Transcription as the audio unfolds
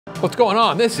What's going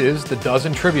on? This is the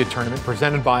Dozen Trivia Tournament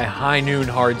presented by High Noon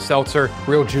Hard Seltzer.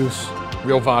 Real juice,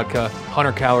 real vodka,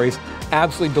 100 calories,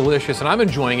 absolutely delicious, and I'm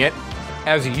enjoying it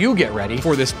as you get ready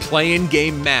for this play-in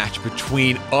game match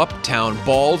between Uptown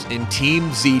Balls and Team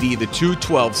Ziti, the two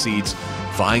 12 seeds,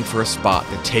 vying for a spot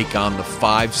to take on the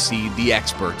 5 seed, the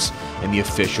experts, in the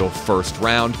official first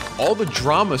round. All the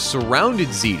drama surrounded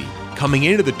Ziti coming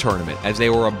into the tournament as they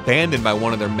were abandoned by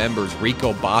one of their members,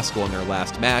 Rico Bosco, in their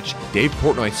last match. Dave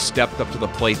Portnoy stepped up to the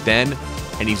plate then,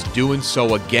 and he's doing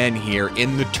so again here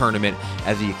in the tournament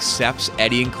as he accepts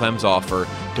Eddie and Clem's offer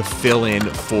to fill in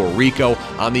for Rico.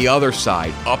 On the other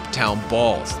side, Uptown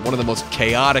Balls, one of the most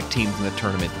chaotic teams in the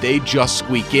tournament. They just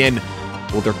squeak in.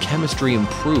 Will their chemistry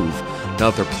improve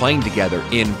now that they're playing together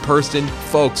in person?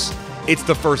 Folks, it's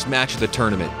the first match of the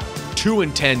tournament.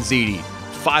 2-10 Ziti,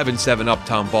 5-7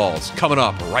 Uptown Balls, coming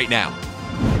up right now.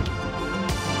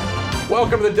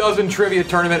 Welcome to the Dozen Trivia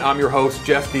Tournament. I'm your host,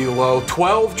 Jeff D. Lowe.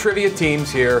 12 trivia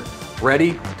teams here,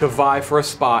 ready to vie for a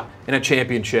spot in a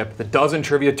championship. The Dozen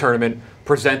Trivia Tournament,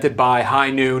 presented by High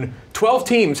Noon. 12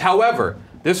 teams, however,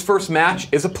 this first match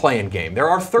is a play-in game. There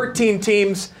are 13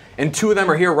 teams, and 2 of them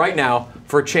are here right now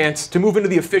for a chance to move into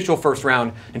the official first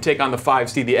round and take on the 5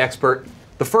 seed, the expert.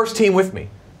 The first team with me,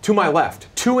 to my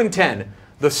left, 2-10.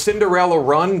 The Cinderella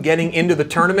run getting into the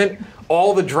tournament,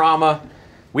 all the drama.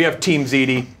 We have Team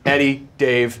Ziti, Eddie,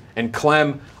 Dave, and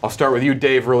Clem. I'll start with you,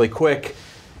 Dave, really quick.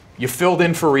 You filled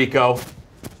in for Rico.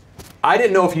 I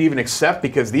didn't know if you'd even accept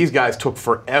because these guys took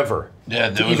forever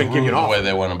to even give you an offer. The way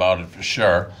they went about it, for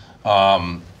sure.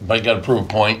 But you got to prove a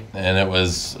point, and it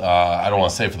was, I don't want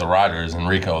to say for the riders and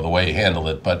Rico, the way he handled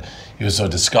it, but he was so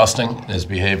disgusting in his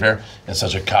behavior and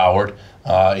such a coward.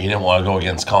 He didn't want to go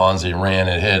against cons. He ran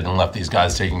and hid and left these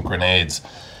guys taking grenades.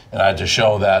 And I had to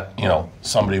show that, you know,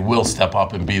 somebody will step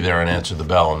up and be there and answer the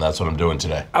bell, and that's what I'm doing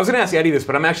today. I was going to ask Eddie this,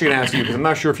 but I'm actually going to ask you because I'm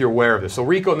not sure if you're aware of this. So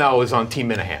Rico now is on Team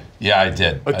Minahan. Yeah, I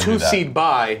did. A 2-seed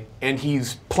bye, and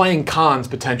he's playing cons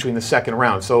potentially in the second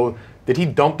round. So did he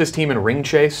dump this team in ring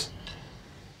chase?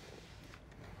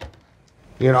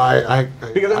 You know,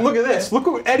 because look at this. Look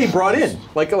what Eddie brought in.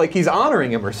 Like he's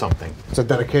honoring him or something. It's a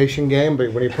dedication game,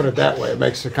 but when you put it that way, it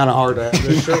makes it kind of hard to have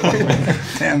this shirt on.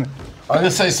 Damn it. I'm going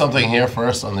to say something here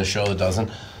first on this show that doesn't.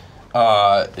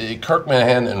 Kirk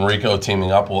Minahan and Rico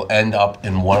teaming up will end up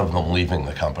in one of them leaving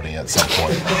the company at some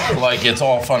point. Like, it's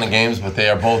all fun and games, but they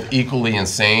are both equally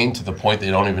insane to the point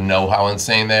they don't even know how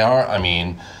insane they are. I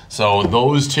mean, so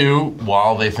those two,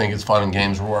 while they think it's fun and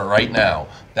games right now,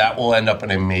 that will end up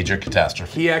in a major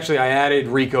catastrophe. I added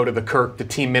Rico to the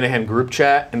Team Minahan group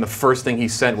chat, and the first thing he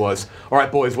sent was, "All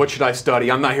right, boys, what should I study?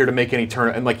 I'm not here to make any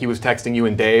turn." And like he was texting you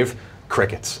and Dave,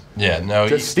 crickets. Yeah, no.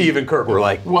 Just Steve and Kirk were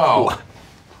like, well,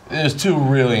 there's 2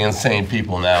 really insane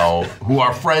people now who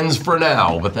are friends for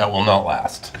now, but that will not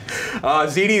last.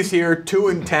 Ziti's here,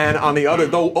 2-10 on the other.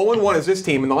 Though 0-1 is this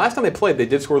team, and the last time they played, they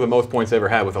did score the most points they ever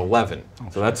had with 11.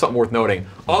 So that's something worth noting.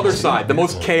 Other side, the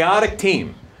most chaotic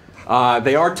team.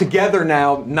 They are together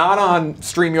now, not on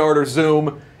StreamYard or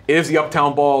Zoom. It is the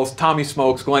Uptown Balls, Tommy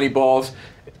Smokes, Glenny Balls,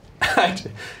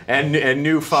 and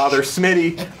new father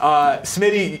Smitty.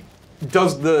 Smitty,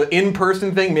 does the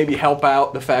in-person thing maybe help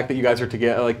out the fact that you guys are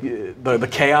together, like the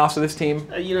chaos of this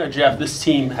team? You know, Jeff, this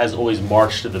team has always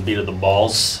marched to the beat of the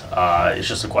balls. It's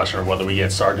just a question of whether we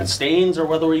get Sergeant Stains or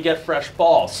whether we get fresh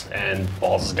balls. And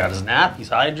Balls has got his nap,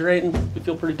 he's hydrating. We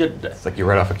feel pretty good today. It's like you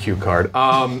read off a cue card.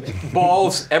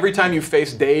 Balls, every time you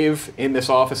face Dave in this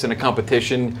office in a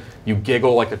competition, you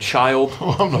giggle like a child.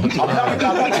 I'm not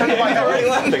turning my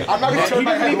head. I'm not going to turn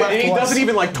my head left. He doesn't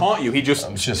even like taunt you. He just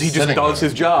does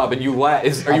his job, and you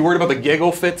laugh. Are you worried about the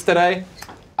giggle fits today?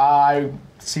 I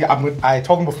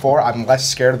told him before I'm less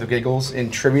scared of the giggles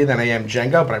in trivia than I am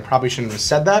Jenga, but I probably shouldn't have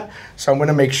said that. So I'm going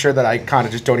to make sure that I kind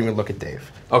of just don't even look at Dave.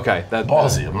 Okay, that's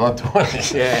ballsy. I'm not doing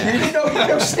it. Yeah. you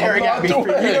know staring at me.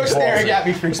 Staring at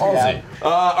me freaks me out.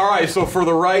 All right, so for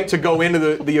the right to go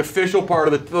into the official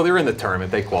part of they're in the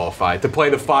tournament. They qualified to play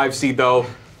the 5 seed though.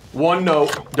 1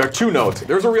 note, there are 2 notes.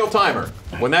 There's a real timer.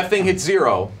 When that thing hits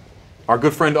 0, our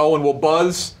good friend Owen will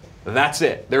buzz. That's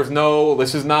it.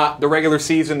 This is not the regular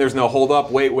season. There's no hold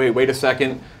up, wait a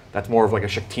second. That's more of like a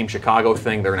Team Chicago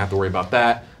thing. They're going to have to worry about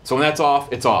that. So when that's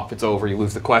off. It's over. You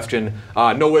lose the question.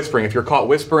 No whispering. If you're caught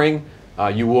whispering,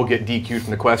 you will get DQ'd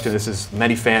from the question.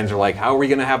 Many fans are like, how are we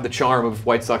going to have the charm of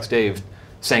White Sox Dave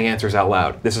saying answers out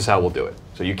loud? This is how we'll do it.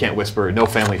 So you can't whisper, no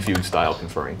Family Feud style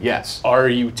conferring. Yes. Are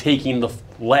you taking the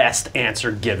last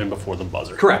answer given before the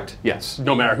buzzer? Correct, yes.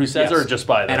 No matter who says it or just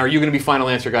by that? And are you going to be final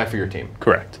answer guy for your team?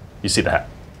 Correct. You see the hat.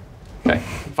 Okay.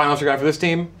 Final answer guy for this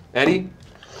team, Eddie?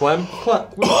 Clem?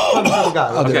 Clem's the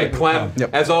guy. Okay, Clem.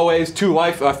 Yep. As always,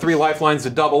 3 lifelines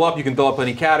to double up. You can double up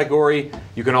any category.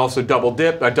 You can also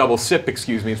double sip,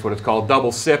 excuse me, is what it's called.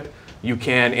 Double sip. You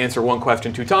can answer one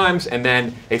question 2 times, and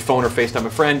then a phone or FaceTime a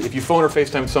friend. If you phone or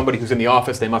FaceTime somebody who's in the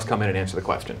office, they must come in and answer the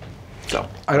question. So.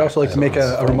 I'd also like to make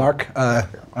a remark. I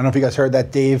don't know if you guys heard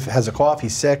that Dave has a cough.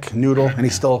 He's sick, noodle, and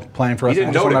he's still playing for us. He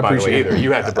didn't know it, by the way, either.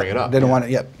 You had to bring it up. Didn't want it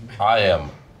yet. I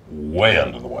am way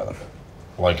under the weather.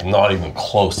 Like, not even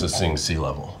close to seeing sea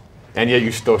level. And yet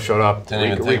you still showed up.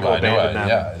 Didn't even think about it.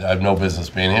 I have no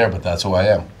business being here, but that's who I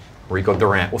am. Rico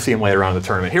Durant. We'll see him later on in the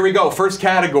tournament. Here we go. First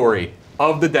category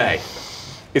of the day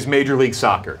is Major League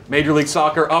Soccer. Major League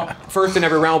Soccer, up first in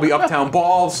every round will be Uptown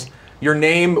Balls. Your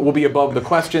name will be above the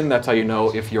question. That's how you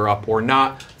know if you're up or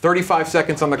not. 35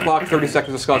 seconds on the clock, 30 seconds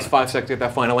to discuss, 5 seconds to get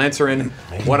that final answer in.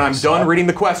 When I'm done reading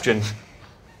the question,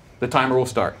 the timer will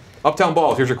start. Uptown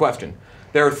Balls, here's your question.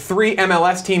 There are 3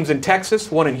 MLS teams in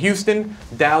Texas, 1 in Houston,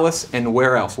 Dallas, and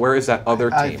where else? Where is that other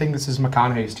team? I think this is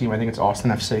McConaughey's team. I think it's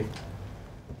Austin FC.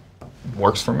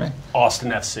 Works for me.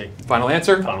 Austin FC. Final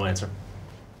answer? Final answer.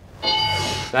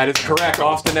 That is correct.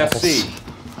 Austin FC.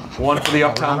 1 for the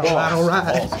Uptown Balls. All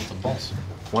right.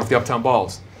 1 for the Uptown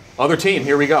Balls. Other team,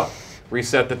 here we go.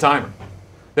 Reset the timer.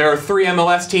 There are 3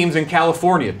 MLS teams in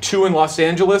California, 2 in Los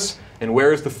Angeles, and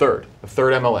where is the third? The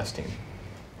third MLS team.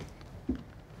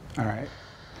 All right.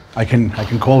 I can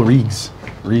call Reegs.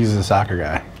 Reegs is a soccer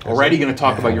guy. Already going to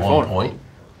talk about your phone. 1 point?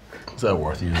 Is that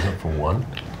worth using it for 1?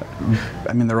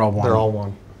 I mean, they're all one. They're all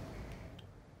one.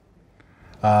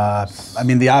 I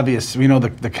mean, the obvious, we know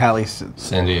the Cali,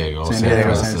 San Diego,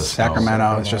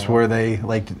 Sacramento. It's just where they,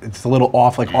 like, it's a little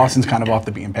off, like Austin's kind of off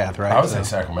the beaten path, right? I would say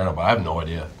Sacramento, but I have no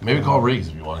idea. Maybe call Reegs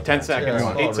if you want. 10 seconds,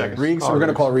 Yeah. 8 seconds. Reegs, we're going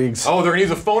to call Reegs. Oh, they're going to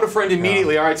use a phone a friend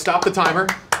immediately. All right, stop the timer.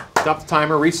 Stop the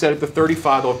timer, reset it to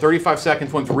 35. They'll have 35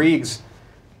 seconds once Reegs.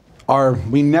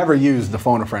 We never use the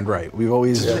phone a friend right. We've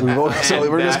always, so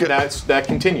we're just gonna, that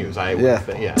continues, I would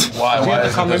think, yeah. Why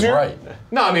isn't this right?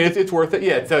 No, I mean, it's worth it.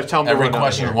 Yeah, tell me Every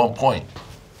question is 1 point.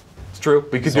 It's true.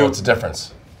 We could So do. what's the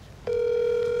difference?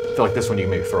 I feel like this one you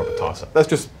can maybe throw up a toss-up. That's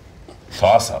just.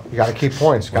 Toss-up. You got to keep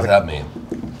points. What does that mean?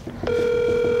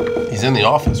 He's in the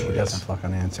office, he doesn't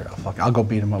fucking answer. I'll go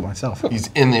beat him up myself. He's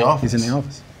in the office. He's in the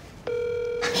office.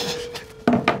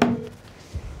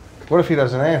 What if he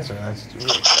doesn't answer?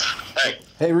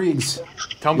 Hey, Reegs.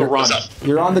 Tell him to run.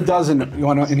 You're on the dozen. You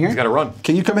want to in here? He's got to run.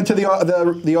 Can you come into the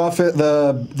office,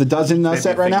 the dozen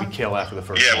set right now? We kill after the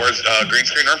first. Yeah, where's green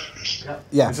screener?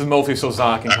 Yeah. This is mostly so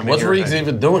Zach can come What's in here. Reegs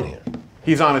even doing here?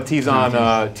 He's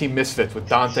on Team Misfits with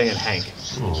Dante and Hank.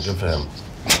 Good for him.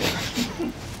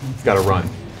 He's got to run.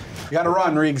 You got to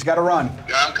run, Reegs. Got to run.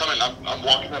 Yeah, I'm coming. I'm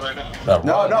walking that right now.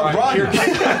 No,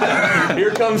 run.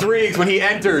 Here comes Reegs. When he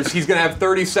enters, he's going to have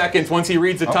 30 seconds once he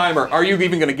reads the timer. Are you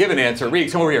even going to give an answer?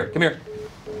 Reegs, come over here. Come here.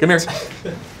 Come here.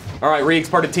 All right, Reegs,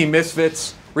 part of Team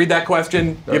Misfits. Read that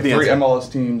question. Give the 3 answer. MLS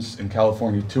teams in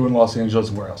California, 2 in Los Angeles,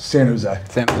 and where else? San Jose.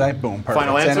 San Jose, boom, perfect.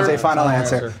 Final San answer? Jose, final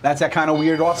answer. That's that kind of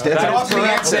weird Austin. That's an That is Austin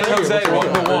correct. answer. San Jose,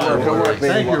 1-1. Good work, baby.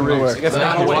 Thank you, Reegs. It's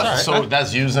not a win. So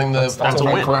that's using the. That's a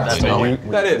win. That's a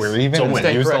win. That is. We're even. It's a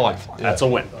win. Use the Correct. lifeline. That's a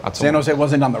win. San Jose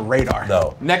wasn't on the radar.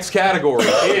 No. Next category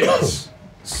is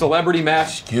celebrity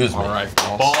match. Excuse me. All right.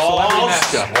 Celebrity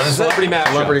matchup. What is it? Celebrity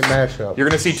matchup. Celebrity matchup. You're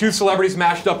going to see 2 celebrities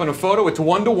matched up in a photo. It's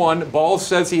 1-1. Balls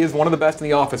says he is one of the best in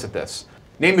the office at this.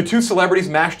 Name the 2 celebrities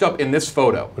matched up in this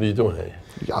photo. What are you doing here?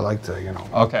 I like to, you know.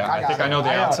 Okay, I think I know the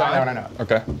outside. I know.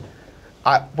 Okay.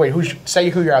 Wait,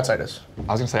 say who your outside is.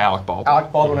 I was going to say Alec Baldwin.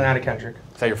 Alec Baldwin and Anna Kendrick.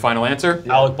 Is that your final answer?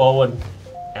 Alec Baldwin,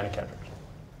 Anna Kendrick.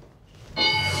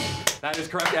 That is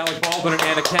correct. Alec Baldwin and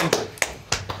Anna Kendrick.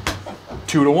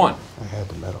 2-1. I had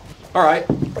the medal. All right.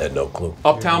 I had no clue.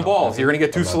 Uptown Balls. You're going to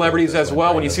get 2 celebrities as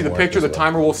well. When you see the picture, the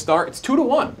timer will start. It's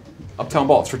 2-1. Uptown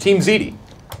Balls for Team Ziti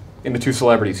in the 2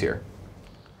 celebrities here.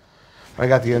 I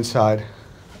got the inside.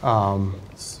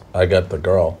 I got the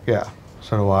girl. Yeah,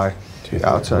 so do I. The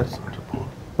outside.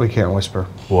 We can't whisper.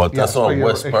 What? That's not a Yeah,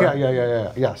 whisper.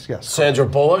 Yeah. Yes. Sandra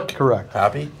Bullock? Correct.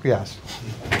 Happy? Yes.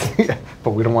 Yeah,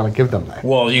 but we don't want to give them that.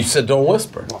 Well, you said don't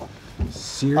whisper.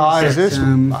 Is this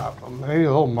maybe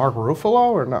a little Mark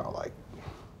Ruffalo or no? Like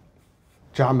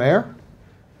John Mayer?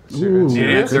 Ooh, The could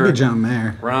answer. be John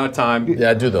Mayer. Run out of time. Yeah,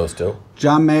 I do those too.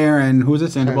 John Mayer and who's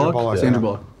it? Sandra Sandra Bullock? Bullock, Sandra yeah.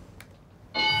 Bullock.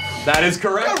 That is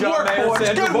correct. John Mayer,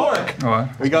 Sandra Bullock. All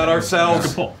right. We got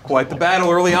ourselves quite the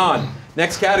battle early on.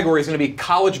 Next category is going to be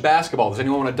college basketball. Does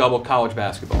anyone want to double college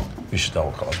basketball? You should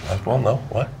double college basketball. No?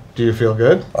 What? Do you feel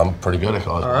good? I'm pretty good at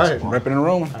college All right. basketball. Ripping and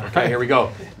rolling. Okay, here we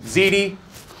go. Ziti,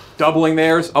 Doubling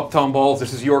theirs, Uptown Balls,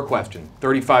 this is your question.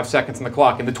 35 seconds on the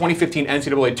clock. In the 2015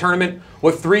 NCAA tournament,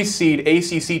 what 3-seed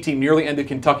ACC team nearly ended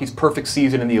Kentucky's perfect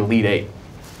season in the Elite Eight?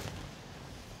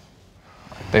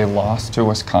 They lost to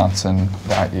Wisconsin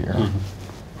that year.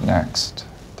 Next,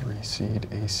 3-seed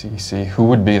ACC. Who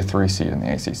would be a 3-seed in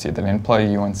the ACC? They didn't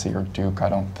play UNC or Duke, I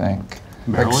don't think.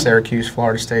 Like Syracuse,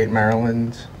 Florida State,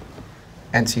 Maryland,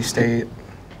 NC State.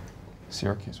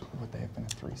 Syracuse, would they have been a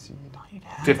 3-seed?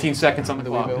 15 seconds on the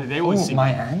clock.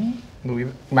 Miami?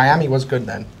 Miami was good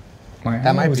then.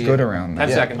 Miami was good around that.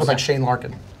 10 seconds. What about Shane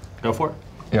Larkin? Go for it.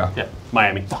 Yeah. Yeah,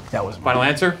 Miami. That was final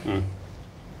answer?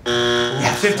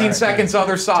 15 seconds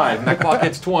other side, and that clock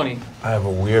hits 20. I have a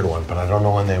weird one, but I don't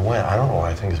know when they went. I don't know why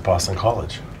I think it's Boston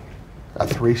College. A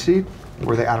 3-seed?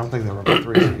 Were they? I don't think they were a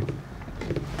 3-seed.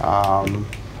 I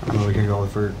mean, we can go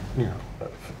for,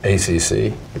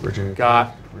 ACC. Virginia.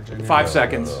 Got 5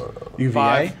 seconds. UVA?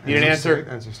 5. Need an answer?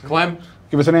 NC State. Clem?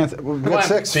 Give us an answer. We got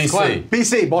Clem. 6. BC.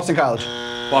 BC, Boston College.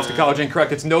 Boston College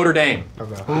incorrect. It's Notre Dame.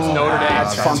 Okay. It's Notre Dame.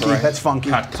 That's funky. That's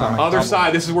funky. Other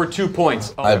side, this is worth 2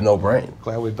 points. I have no brain.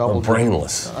 Glad we I'm doubled.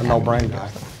 brainless. A no brain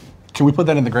guy. Can we put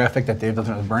that in the graphic that Dave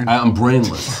doesn't have his brain? I'm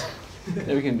brainless.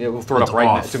 We'll throw it up right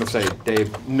now. It's going to say,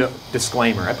 Dave, no,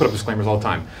 disclaimer. I put up disclaimers all the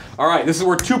time. All right, this is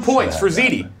worth 2 points for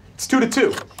Ziti. It's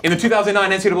 2-2. In the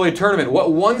 2009 NCAA tournament, what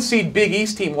 1-seed Big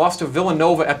East team lost to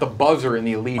Villanova at the buzzer in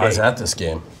the Elite Eight? I was at this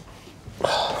game.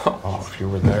 Oh, if you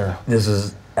were there. This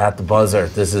is at the buzzer.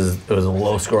 It was a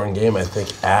low-scoring game, I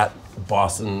think, at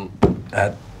Boston,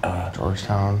 at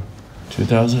Georgetown.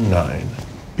 2009.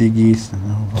 Big East.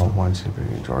 Oh, 1-seed Big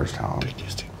East, Georgetown. Big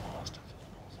East team lost to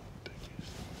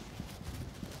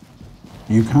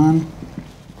Villanova. UConn?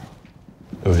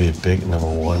 It would be a big number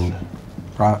 1.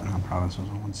 Providence was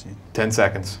a 1-seed. 10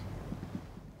 seconds.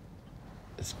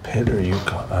 It's Pitt or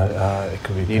UConn. It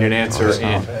could be. Need an answer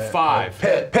in 5.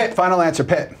 Pitt. Final answer,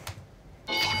 Pitt.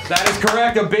 That is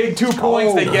correct. A big 2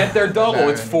 points. They get their double.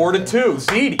 It's 4-2.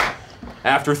 Ziti.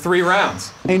 After 3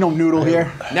 rounds. Ain't no noodle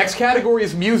here. Next category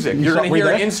is music. You're going to hear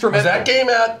an instrumental. Was that game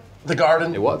at the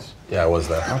Garden? It was. Yeah, it was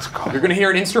there. You're going to hear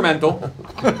an instrumental.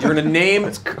 You're going to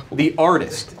name the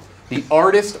artist. The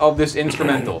artist of this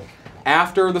instrumental.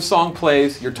 After the song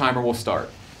plays, your timer will start.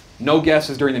 No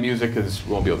guesses during the music because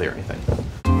we won't be able to hear anything.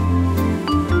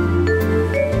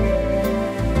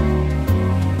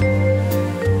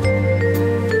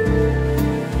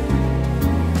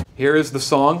 Here is the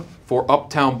song for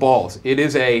Uptown Balls. It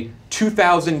is a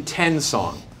 2010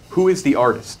 song. Who is the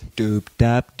artist? Doop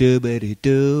dap doobity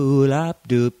doo lap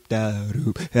doop da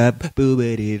doop dap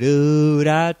boobity doo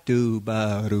da doo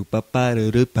ba doop ba ba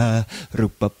doo ba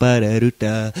doop ba ba doo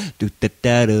da doo da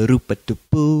da doo ba doo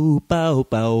boo bow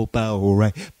bow bow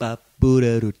right ba boo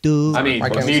da doo doo. I mean,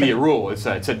 immediate rule. It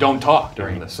said don't talk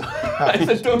during this. It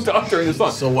said don't talk during the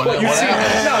song. So what? Well, you see,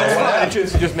 no, it's fine.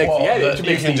 It just makes the edit.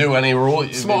 You can do any rule.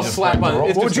 Small slap on.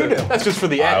 What would you do? That's just for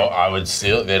the edit. I would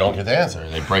steal. They don't get the answer.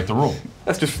 They break the rule.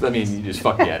 That's just, I mean, you just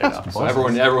fuck the edit up. So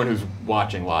everyone who's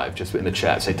watching live, just in the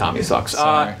chat, say Tommy sucks.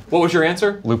 What was your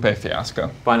answer? Lupe Fiasco.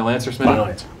 Final answer, Smith? Final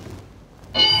answer.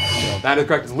 That is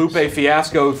correct. It's Lupe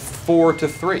Fiasco,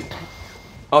 4-3.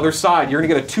 Other side, you're going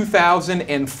to get a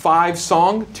 2005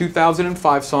 song.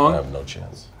 2005 song. I have no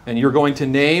chance. And you're going to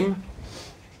name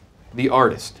the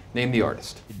artist. Name the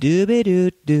artist. Dooby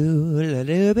doo doo la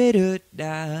dooby doo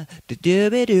da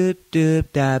dooby doo doo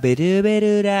da be dooby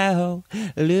doo da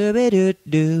dooby doo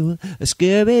doo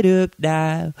scooby doo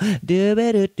da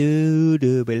dooby doo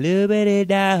doo dooby dooby doo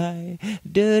da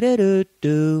doo doo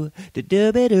doo doo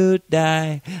dooby doo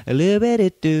da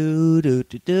dooby doo doo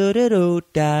doo doo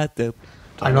da.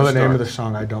 I know the name of the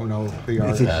song. I don't know the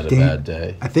artist. Had a bad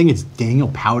day. I think it's Daniel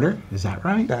Powder. Is that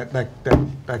right? That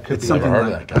could It's be. something heard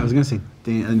of like, that guy. I was going to say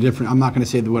different. I'm not going to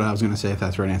say what I was going to say if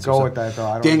that's the right answer. Go with that, though.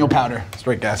 I don't Daniel know. Powder.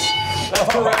 Straight guess.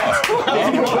 That's correct.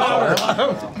 Daniel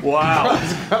Powder. Wow.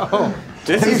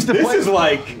 This is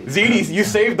like, Ziti, you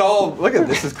saved all, look at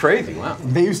this, is crazy. Wow.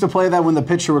 They used to play that when the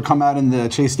pitcher would come out in the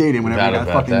Chase Stadium whenever you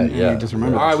got fucking, you just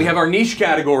remember. All right, we have our niche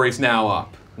categories now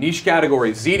up. Niche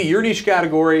categories. Ziti, your niche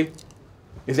category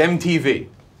is MTV.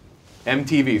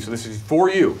 MTV, so this is for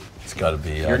you. It's got to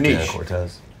be your niche.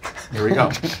 Cortez. Here we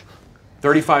go.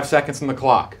 35 seconds on the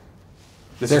clock.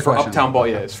 This is for Uptown Balls.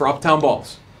 Yeah, it's for Uptown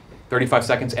Balls. 35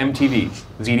 seconds, MTV.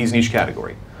 Ziti's niche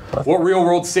category. What real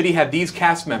world city had these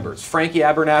cast members? Frankie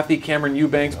Abernathy, Cameron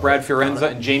Eubanks, Brad Fiorenza,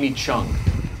 and Jamie Chung.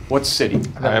 What city?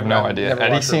 I have no idea.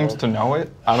 Eddie seems to know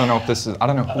it. I don't know if this is. I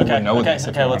don't know who would know this.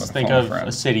 Okay, let's think of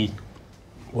a city.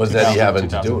 What does Eddie having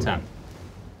to do?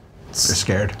 They're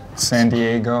scared. San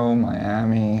Diego,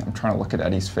 Miami. I'm trying to look at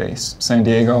Eddie's face. San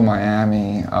Diego,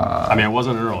 Miami. I mean, it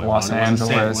wasn't early. Los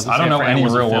Angeles. I don't know any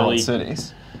real world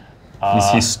cities.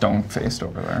 He's stone-faced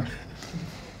over there.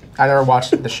 I never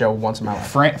watched the show once in my life.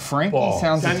 Frankie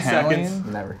sounds 10 Italian.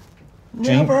 seconds.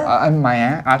 Never.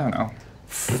 Miami? I don't know.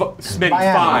 Smitty,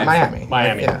 Miami. 5.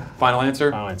 Miami. Yeah. Final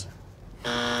answer? Final answer.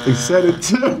 He said it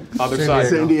too. Other side.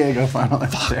 San Diego, final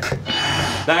answer.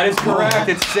 That is correct.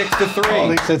 It's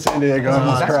 6-3. He said San Diego. I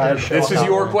almost cried. This is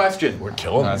your question. We're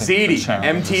killing them. Ziti,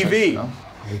 MTV.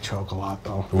 They choke a lot,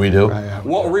 though. We do?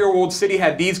 What Real World City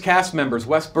had these cast members?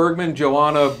 Wes Bergman,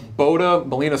 Joanna Boda,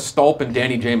 Melina Stolp, and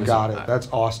Danny Jameson. Got it. That's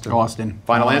Austin. Austin.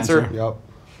 Final answer? Yep.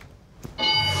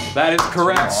 That is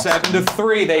correct.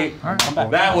 7-3.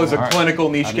 That was a clinical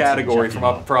niche category from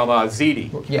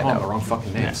Ziti. Yeah, the wrong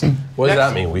fucking names. What does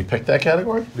that mean? We picked that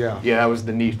category? Yeah. Yeah, that was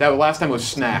the niche. That last time was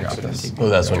snacks. Oh,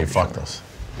 that's when you fucked us.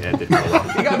 Yeah, it did.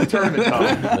 He got the tournament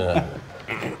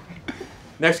time.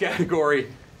 Next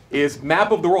category is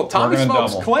map of the world. Tommy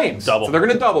Smokes claims. So they're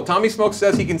going to double. Tommy Smokes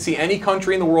says he can see any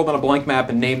country in the world on a blank map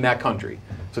and name that country.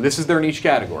 So this is their niche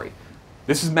category.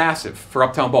 This is massive for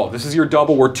Uptown Balls. This is your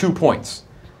double worth 2 points.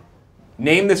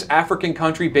 Name this African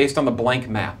country based on the blank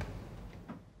map.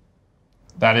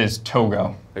 That is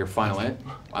Togo. Your final answer?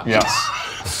 Wow. Yes.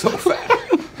 So fast.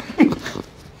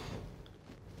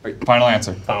 Final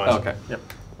answer. Final answer. Okay. Yep.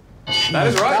 That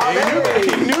is right.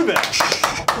 He knew that.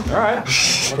 All right.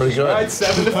 Pretty good. All right,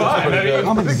 7-5. I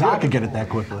don't think Zach could get it that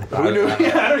quickly. Who knew?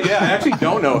 Yeah, I actually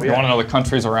don't know. You want to know the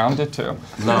countries around it, too?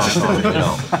 No.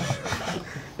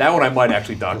 That one I might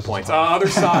actually dock points. Other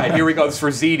side, here we go. This is for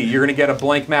Ziti. You're going to get a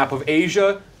blank map of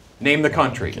Asia. Name the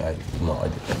country. I have no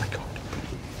idea.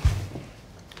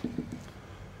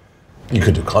 You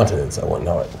could do continents. I wouldn't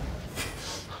know it.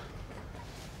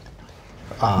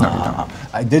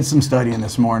 I did some studying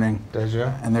this morning. Did you?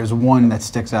 And there's one that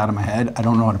sticks out of my head. I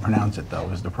don't know how to pronounce it, though,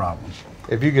 is the problem.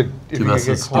 If you could get close.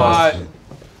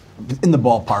 In the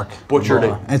ballpark. Butchered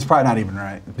it. It's probably not even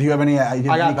right. Do you have any? I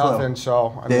got nothing,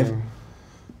 so. Dave?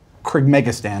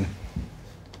 Kyrgyzstan.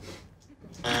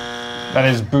 That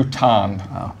is Bhutan.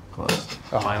 Oh, close.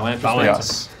 Final answer.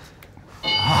 Yes.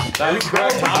 That is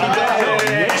correct.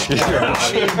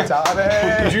 Tommy.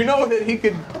 Did you know that he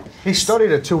could? He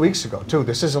studied it 2 weeks ago, too.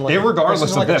 This isn't like.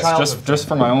 Regardless like of this, just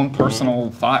for my own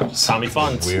personal files. Tommy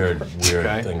Funds. Weird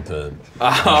thing to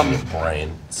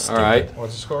brain. All right.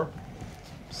 What's the score?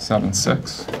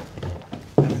 7-6.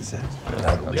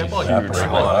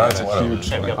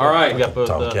 All right. We got both.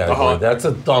 Dumb category. That's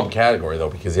a dumb category though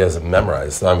because he hasn't memorized.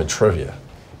 It's not even trivia.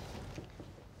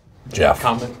 Jeff.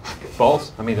 Comment.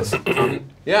 Balls. I mean, it's,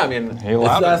 yeah. I mean,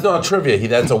 that's not trivia.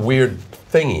 That's a weird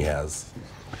thing he has.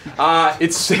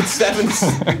 It's 7.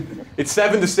 It's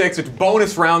 7-6. It's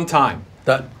bonus round time.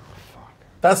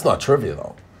 That's not trivia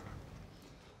though.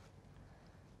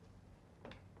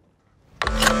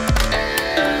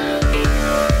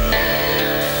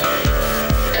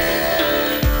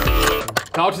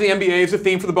 College of the NBA is the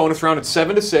theme for the bonus round. It's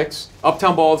 7-6.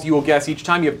 Uptown Balls, you will guess each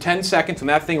time. You have 10 seconds. When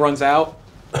that thing runs out,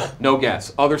 no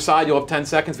guess. Other side, you'll have 10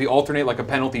 seconds. We alternate like a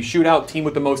penalty shootout. Team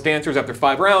with the most answers after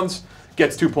 5 rounds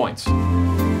gets 2 points.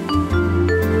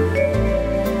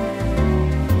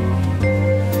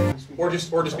 Or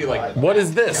just be like, what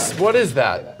is this? What is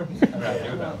that?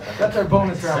 That's our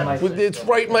bonus round, Mike. It's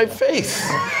right in my face.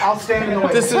 I'll stand in the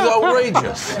way. This is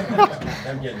outrageous.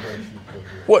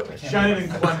 What?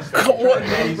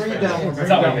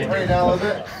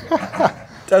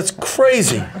 That's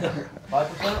crazy. All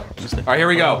right, here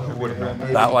we go.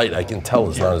 That light, I can tell,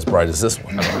 is not as bright as this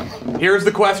one. Here's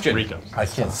the question. I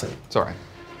can't see. It's all right.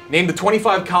 Name the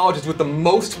 25 colleges with the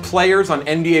most players on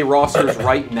NBA rosters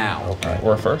right now. Okay.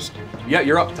 We're first. Yeah,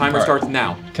 you're up. Timer starts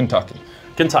now. Kentucky.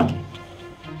 Kentucky.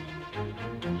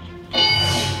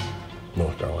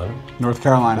 North Carolina. North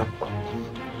Carolina.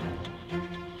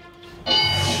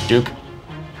 Duke.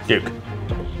 Duke.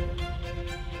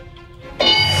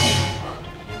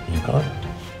 UConn.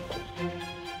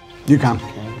 UConn.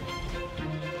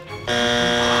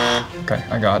 Okay,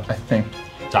 I think,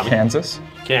 Tommy. Kansas.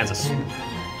 Kansas.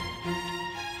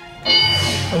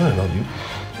 I don't know you.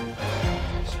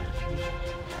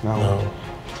 No.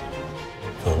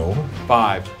 Villanova.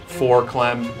 5, 4,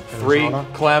 Clem. 3, Arizona.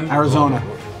 Clem. Arizona.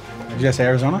 Did you guys say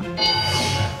Arizona?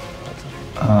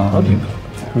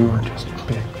 Who are just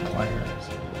big players?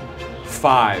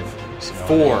 5,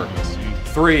 4,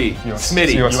 3,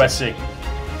 Smitty. USC.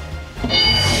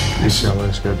 UCLA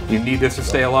is good. You need this to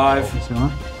stay alive.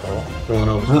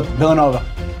 Villanova. Villanova.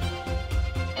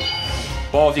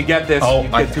 Balls, you get this. You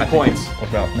get 2 points. What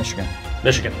about Michigan?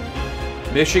 Michigan.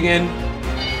 Michigan.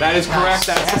 That is correct.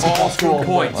 That's all 2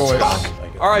 points.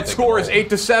 All right, score is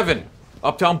 8-7.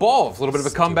 Uptown Balls. A little bit of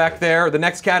a comeback there. The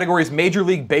next category is Major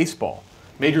League Baseball.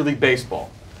 Major League Baseball.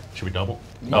 Should we double?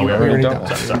 Oh, we already doubled.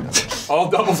 Sorry. All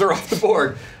doubles are off the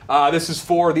board. This is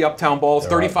for the Uptown Balls.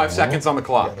 35 seconds on the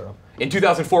clock. In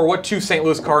 2004, what two St.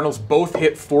 Louis Cardinals both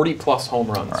hit 40-plus home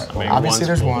runs? Right, obviously,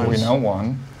 there's one. We know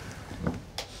one.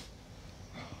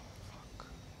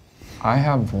 I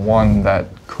have one that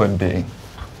could be.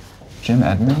 Jim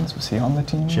Edmonds, was he on the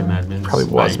team? Jim Edmonds. Probably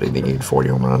was, but they needed 40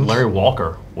 home runs. Larry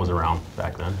Walker was around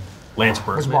back then. Lance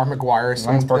Berkman. Was Mark McGuire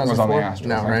Lance Berkman was on the 2004? Astros.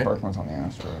 No, Lance right? Berkman was on the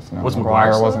Astros. No, Was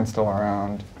McGuire McGuire wasn't still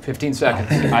around. 15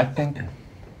 seconds. I think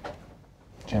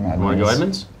Jim Edmonds. You want to go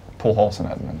Edmonds? Pujols and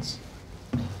Edmonds.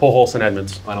 Pujols and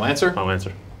Edmonds. Final answer? Final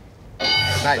answer.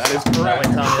 Nice. That is correct.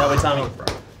 That way, Tommy.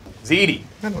 Ziti.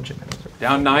 I know Jim Edmonds.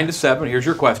 Down 9-7. Here's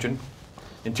your question.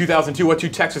 In 2002, what two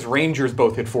Texas Rangers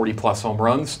both hit 40-plus home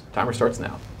runs? Timer starts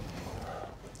now.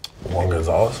 Juan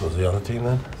Gonzalez, was he on the team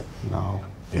then? No.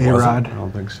 A-Rod. I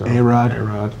don't think so. A-Rod.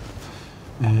 A-Rod.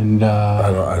 And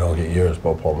I don't get years,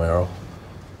 but Palmeiro.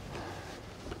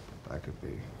 That could be.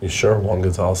 You sure Juan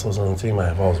Gonzalez was on the team? I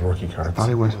have all his rookie I cards. thought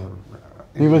he was.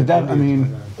 he was dead. I mean,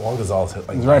 Juan Gonzalez hit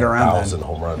like He's right around 9,000 then.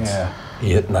 home runs. Yeah.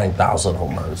 He hit 9,000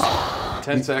 home runs.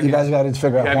 10 seconds. you guys got to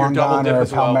figure You out have your Juan double Don dip or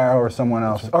as well. Palmeiro or someone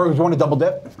else. Or do you want to double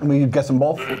dip? And we guess them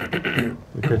both?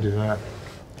 We could do that.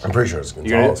 I'm pretty sure it's You're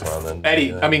Gonzalez gonna- around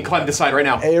then. Eddie, Clem, decide right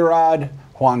now. A-Rod,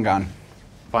 Juan Gon.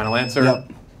 Final answer?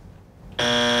 Yep.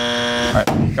 All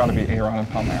right, got to be A-Rod and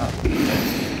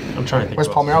Palmeiro. I'm trying to think. Was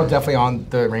of Palmeiro definitely on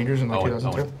the Rangers in like Owen,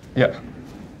 2002? Yeah.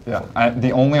 Yeah.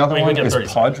 The only other Wait, we one get is 30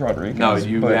 Pudge Rodriguez. No,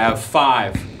 you but- have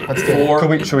 5, Let's do it.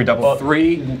 4, Should we double?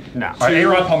 3. No. All right,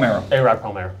 A-Rod Palmeiro. A-Rod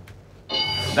Palmeiro.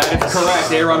 That is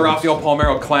correct. A-Rod, Rafael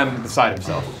Palmeiro, Clem beside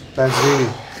himself. That's Ziti.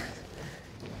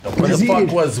 Where the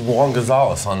fuck was Juan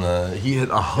Gonzalez on the? He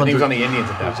hit I think he was 100. on the Indians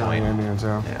at that On the point. Indians,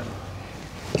 yeah. Yeah.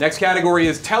 Next category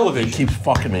is He television. keeps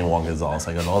fucking me, Juan Gonzalez.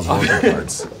 I got all his rookie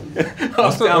cards.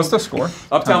 What's the score?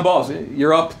 Uptown Balls.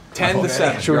 You're up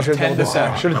 10-7. You're up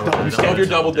 10-7. You still have your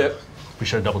double dip. We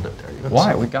should have double dipped there.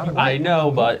 Why? We got it. I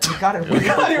know, but We got it. we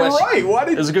got it right. Why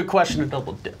did It was a good question to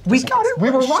double dip. We got it.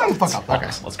 We were Shut right. the fuck up. Okay.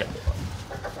 Let's go.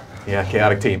 Yeah,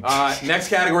 chaotic team. Next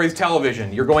category is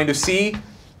television. You're going to see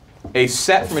a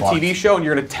set from a TV show, and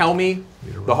you're going to tell me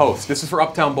the host. This is for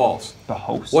Uptown Balls. The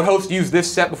host. What host used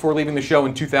this set before leaving the show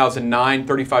in 2009?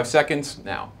 35 seconds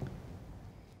now.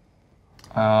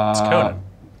 It's Conan.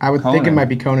 I would think it Conan. might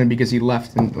be Conan because he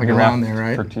left in, like around there,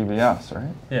 right? For TBS,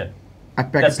 right? Yeah.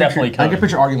 That's definitely I Conan. can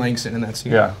picture Artie Langston in that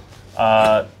scene. Yeah.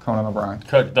 Conan O'Brien.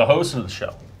 The host of the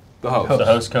show. The host. The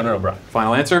host, Conan O'Brien.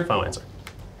 Final answer? Final answer.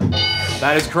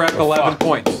 That is correct. 11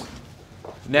 points.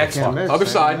 Next, Can't miss, other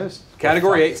can't side. miss.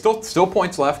 Category 8. Still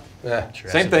points left. Yeah.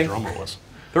 Same thing. Drum roll was.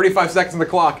 35 seconds on the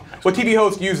clock. What TV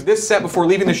host used this set before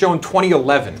leaving the show in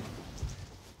 2011?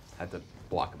 Had to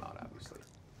block him out, obviously.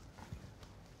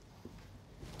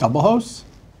 Double hosts?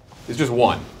 It's just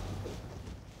one.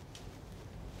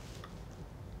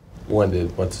 When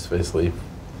did what's his face leave?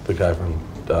 The guy from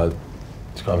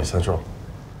Comedy Central.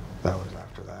 That was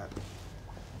after that.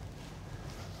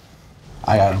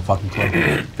 I got no fucking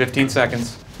clue. 15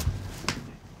 seconds.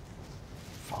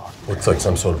 Looks like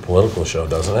some sort of political show,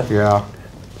 doesn't it? Yeah.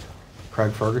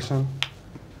 Craig Ferguson.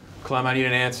 Clem, I need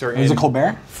an answer. Is in it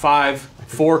Colbert? 5,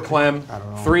 4 Clem, I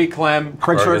don't know. 3 Clem.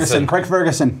 Craig Ferguson. Craig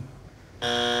Ferguson.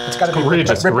 It's got to be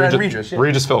Regis. Regis. Yeah.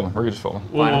 Regis Philbin. Regis Philbin.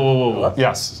 Whoa.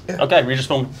 Yes. Okay, Regis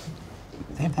Philbin.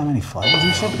 They have that many flags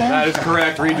and shit there? That is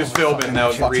correct. Regis Philbin. That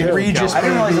was Regis. I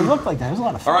didn't realize it looked like that. There's a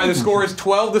lot of All right, the flags and score shit.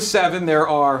 is 12-7. There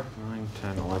are 9,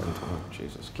 10, 11, 12.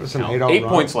 Jesus. It's an Count. 8-0 8 run.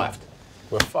 points left.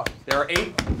 We're fucked. There are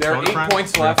 8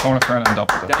 points We're left. phone a friend and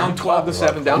double dip. Down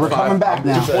 12-7. Down We're 5. coming back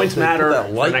now. Points matter that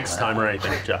for light next time or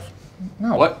anything, Jeff.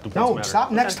 No. What? No, matter.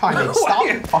 stop next time. Mate. Stop.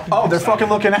 Fucking Oh, they're fucking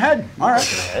looking ahead. All right.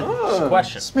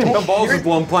 Question. Uptown Balls has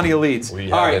blown plenty of leads.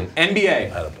 We All right, haven't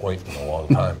NBA. had a point in a long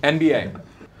time. NBA.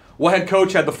 What head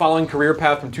coach had the following career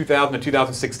path from 2000 to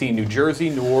 2016? New Jersey,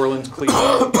 New Orleans,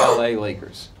 Cleveland, LA,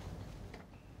 Lakers.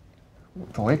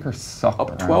 The Lakers suck.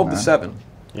 Up 12-7.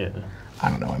 Yeah. I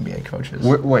don't know NBA coaches.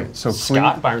 Wait, so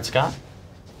Scott, Byron Scott.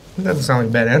 That doesn't sound like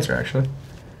a bad answer, actually.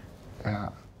 Yeah,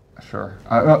 sure.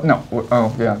 No.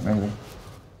 Oh, yeah, maybe.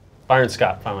 Byron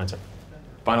Scott. Final answer.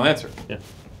 Final answer. Yeah.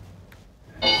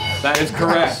 That is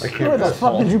correct. Where the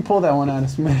fuck did you pull that one out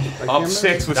of me? Up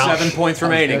 6 with 7 points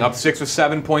remaining. Up 6 with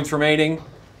 7 points remaining.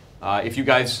 If you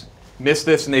guys miss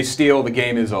this and they steal, the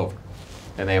game is over.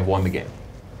 And they have won the game.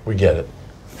 We get it.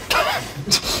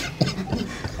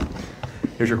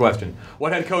 Here's your question.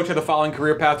 What head coach had the following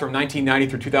career path from 1990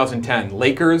 through 2010?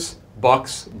 Lakers,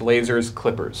 Bucks, Blazers,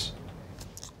 Clippers.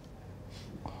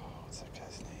 What's that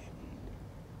guy's name?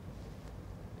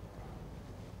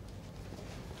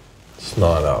 It's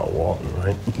not Walton,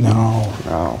 right?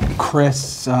 No.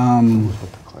 Chris,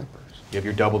 With the Clippers. You have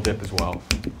your double dip as well.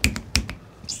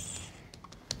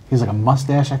 He's like a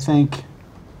mustache, I think.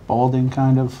 Balding,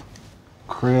 kind of.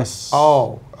 Chris.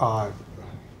 Oh, I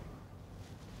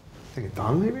think it's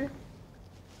Dunleavy?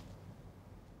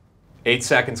 8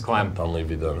 seconds, Clem.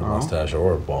 Dunleavy done a mustache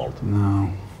or bald.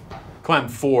 No. Clem,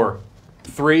 4,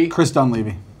 3. Chris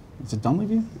Dunleavy. Is it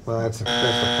Dunleavy? Well, that's the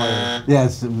player. Yeah,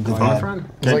 it's the Phone a friend?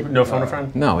 It's like no phone a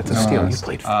friend? No, it's a steal. You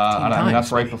played 15 times.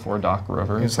 That's right before Doc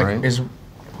Rivers, It's right? like,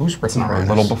 who's Rick a Moranis?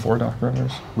 little before Doc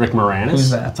Rivers. Rick Moranis?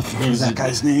 Who's that? Who's that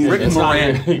guy's name? Rick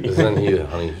Moran. Isn't he,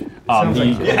 honey?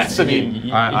 Yes, I mean,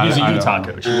 he's a Utah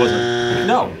coach. He wasn't.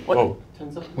 No. What? Whoa.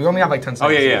 We only have like 10 Oh,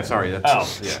 seconds. yeah, sorry.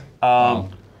 That's, yeah.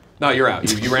 No, you're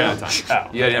out. You ran out of time.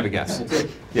 You didn't have a guess.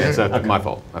 Yeah, it's my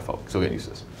fault. Still getting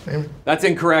used to this. That's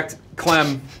incorrect.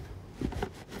 Clem.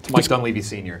 It's Mike Dunleavy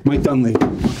Sr. Mike Dunleavy.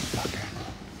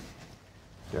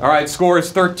 All right, score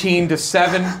is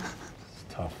 13-7.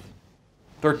 Tough.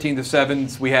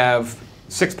 13-7. We have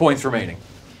 6 points remaining.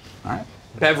 All right.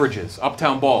 Beverages.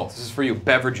 Uptown Balls. This is for you.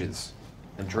 Beverages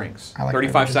and drinks. I like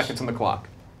 35 beverages. seconds on the clock.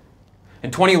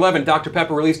 In 2011, Dr.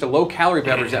 Pepper released a low-calorie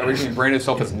beverage that originally branded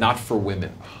itself as not for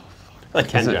women. Like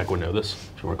Ken Jack would know this,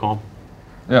 if you recall.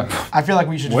 Yeah. I feel like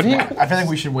we should. What do you- I feel like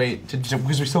we should wait because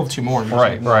we still have 2 more.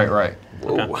 Right. Okay.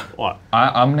 What?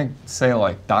 I'm gonna say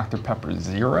like Dr. Pepper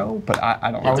Zero, but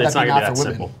I don't know. Why would It's that not be gonna not be for that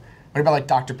women? simple. What about like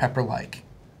Dr. Pepper, like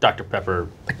Dr. Pepper,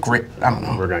 grit? I don't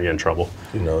know. we're going to get in trouble.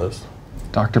 You know this?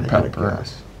 Dr. Pepper.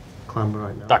 Yes. Clem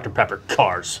right now. Dr. Pepper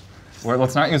cars. Well,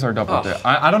 let's not use our double dip.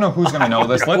 I don't know who's gonna know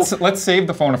this. Let's save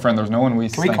the phone a friend. There's no one we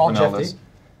Can we think call will know Jeff this. D?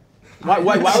 Why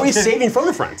are we saving phone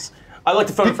a friends? I like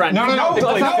to phone a friend. No, let's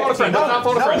not phone a friend. Let's not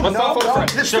phone a friend. Let's not phone a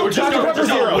friend. So we're just Dr. Pepper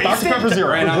Zero. Dr. Pepper Zero.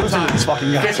 Ran out of time. This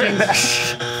fucking guy.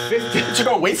 15. You're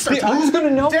going to waste our time? Who's gonna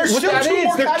know There's what still that 2 is?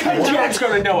 more They're categories. Jack's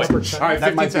going to know it. All right,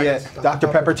 That 15 might be seconds. it. Dr.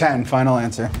 Pepper 10, final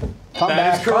answer.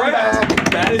 That is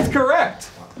correct. That is correct.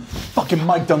 Fucking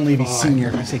Mike Dunleavy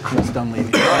Sr. I say Chris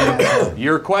Dunleavy.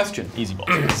 Your question. Easy ball.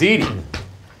 Ziti.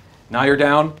 Now you're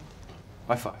down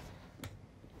by 5.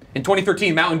 In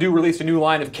 2013, Mountain Dew released a new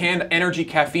line of canned energy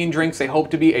caffeine drinks they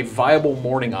hope to be a viable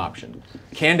morning option.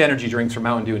 Canned energy drinks from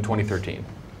Mountain Dew in 2013.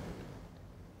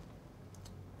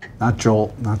 Not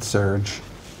Jolt, not Surge.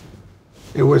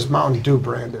 It was Mountain Dew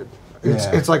branded.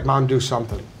 Yeah. It's like Mountain Dew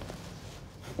something.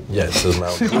 Yeah, it says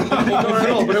Mountain Dew.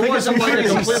 No, but it wasn't like a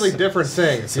completely different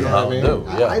thing. You know what I mean? Mountain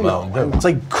Dew, yeah, I know. Mountain Dew. It's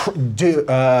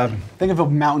like, think of a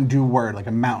Mountain Dew word, like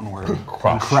a mountain word.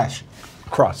 Crush.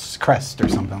 Crest or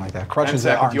something like that. Crush 10 is the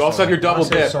seconds. orange You also have your soda. double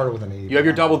Honestly, it dip. started with an E. You have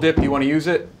your double dip. Do you want to use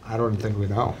it? I don't think we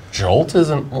know. Jolt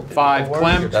isn't 5.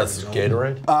 Clem. That's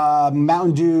Gatorade?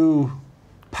 Mountain Dew,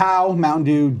 Pow, Mountain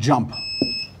Dew, Jump.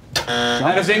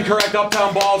 That is incorrect.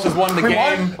 Uptown Balls has won the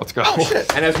game. Let's go.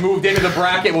 And has moved into the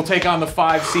bracket. Will take on the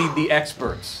 5 seed, the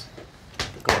Experts.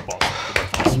 Go on, Balls.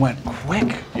 This went quick. Do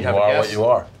you You have a are guess? what you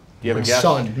are. Do you have a guess?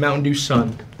 Sun. Mountain Dew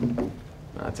Sun.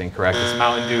 That's incorrect. It's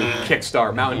Mountain Dew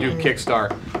Kickstar. Mountain Dew Kickstar.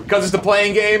 Because it's the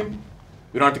playing game,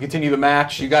 we don't have to continue the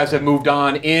match. You guys have moved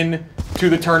on in to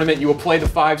the tournament. You will play the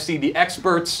 5 seed, the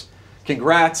Experts.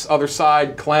 Congrats. Other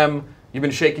side, Clem. You've been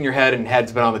shaking your head and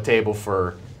head's been on the table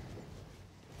for...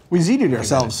 We Z'd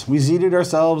ourselves. We Z'd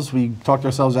ourselves. We talked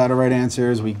ourselves out of right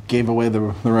answers. We gave away the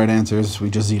right answers. We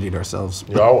just Z'd ourselves.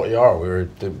 You are what you are.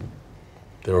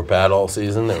 They were bad all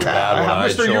season. They were bad when I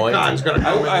Mr. Yukon's joined. going to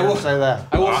come in I here will- and say that.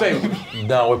 I will say...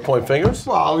 Now with point fingers?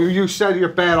 Well, you said you're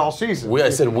bad all season.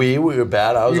 I said we were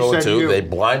bad. I was You said 0-2. you. They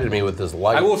blinded me with this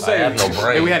light. I will say, I had no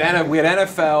brain. we had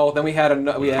NFL, then we had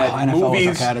NFL was movies.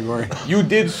 our category. You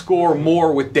did score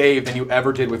more with Dave than you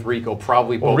ever did with Rico,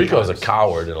 probably both Well, Rico's a times.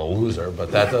 coward and a loser,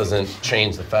 but that doesn't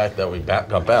change the fact that we got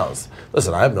bounced.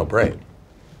 Listen, I have no brain.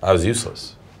 I was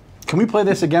useless. Can we play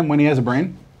this again when he has a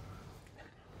brain?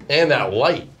 And that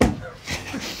light.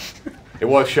 It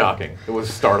was shocking. It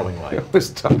was startling light. It was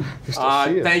tough. You still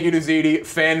see it. Thank you to Ziti,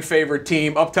 fan favorite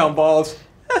team. Uptown Balls,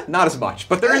 not as much,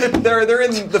 but they're in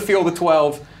the field of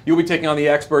 12. You'll be taking on the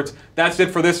Experts. That's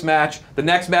it for this match. The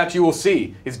next match you will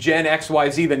see is Gen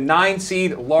XYZ, the 9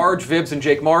 seed, Large, Vibs, and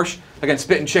Jake Marsh against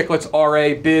Spittin' Chicklets,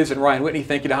 RA, Biz, and Ryan Whitney.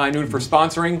 Thank you to High Noon for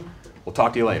sponsoring. We'll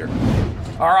talk to you later.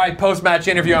 All right, post-match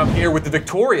interview. I'm here with the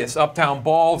victorious Uptown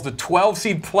Balls, the 12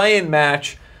 seed play-in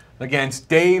match against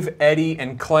Dave, Eddie,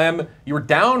 and Clem. You were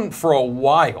down for a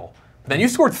while, but then you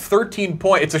scored 13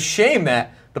 points. It's a shame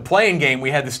that the playing game,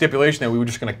 we had the stipulation that we were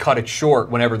just going to cut it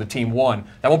short whenever the team won.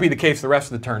 That won't be the case the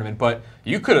rest of the tournament, but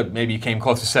you could have maybe came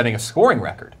close to setting a scoring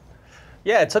record.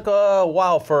 Yeah, it took a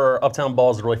while for Uptown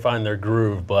Balls to really find their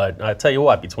groove, but I tell you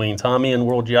what, between Tommy and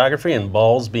World Geography and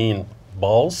Balls being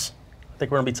Balls, I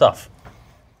think we're going to be tough.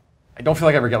 I don't feel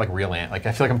like I ever get like real I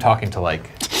feel like I'm talking to like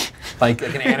like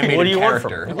an animated What do you want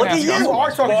character. from me? Look at you,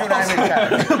 are talking to an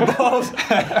animated character.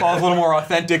 Ball's a little more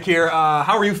authentic here.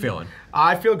 How are you feeling?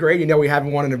 I feel great. You know, we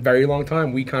haven't won in a very long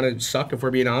time. We kind of suck, if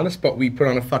we're being honest, but we put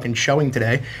on a fucking showing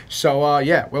today. So,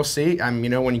 yeah, we'll see. You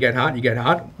know, when you get hot, you get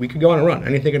hot. We could go on a run.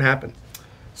 Anything can happen.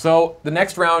 So, the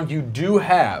next round, you do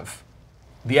have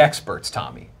the experts,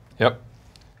 Tommy. Yep.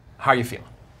 How are you feeling?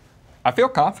 I feel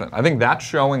confident. I think that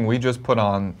showing we just put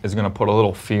on is going to put a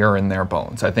little fear in their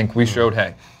bones. I think we showed,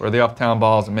 hey, we're the Uptown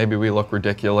Balls, and maybe we look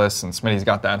ridiculous, and Smitty's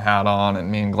got that hat on, and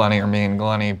me and Glenny are me and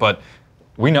Glenny, but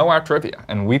we know our trivia,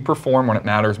 and we perform when it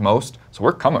matters most, so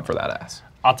we're coming for that ass.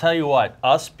 I'll tell you what,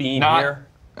 us being here...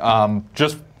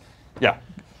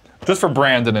 Just for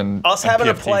Brandon and us having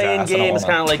a play-in game is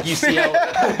kind of like UCLA.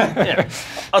 Yeah.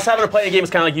 Us having a play-in game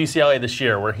is kind of like UCLA this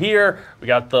year. We're here, we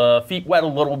got the feet wet a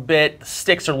little bit, the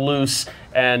sticks are loose,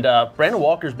 and Brandon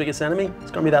Walker's biggest enemy is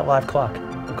going to be that live clock.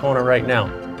 I'm calling it right now.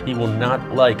 He will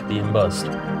not like being buzzed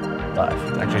live.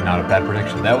 It's actually not a bad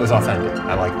prediction. That was authentic.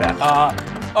 I like that.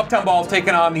 Uptown Balls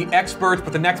taking on the experts,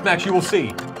 but the next match you will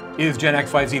see is Gen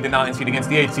X5Z, the 9 seed, against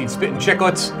the 8 seed Spittin'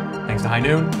 Chicklets. Thanks to High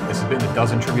Noon, this has been the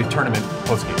Dozen Trivia Tournament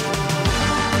postgame.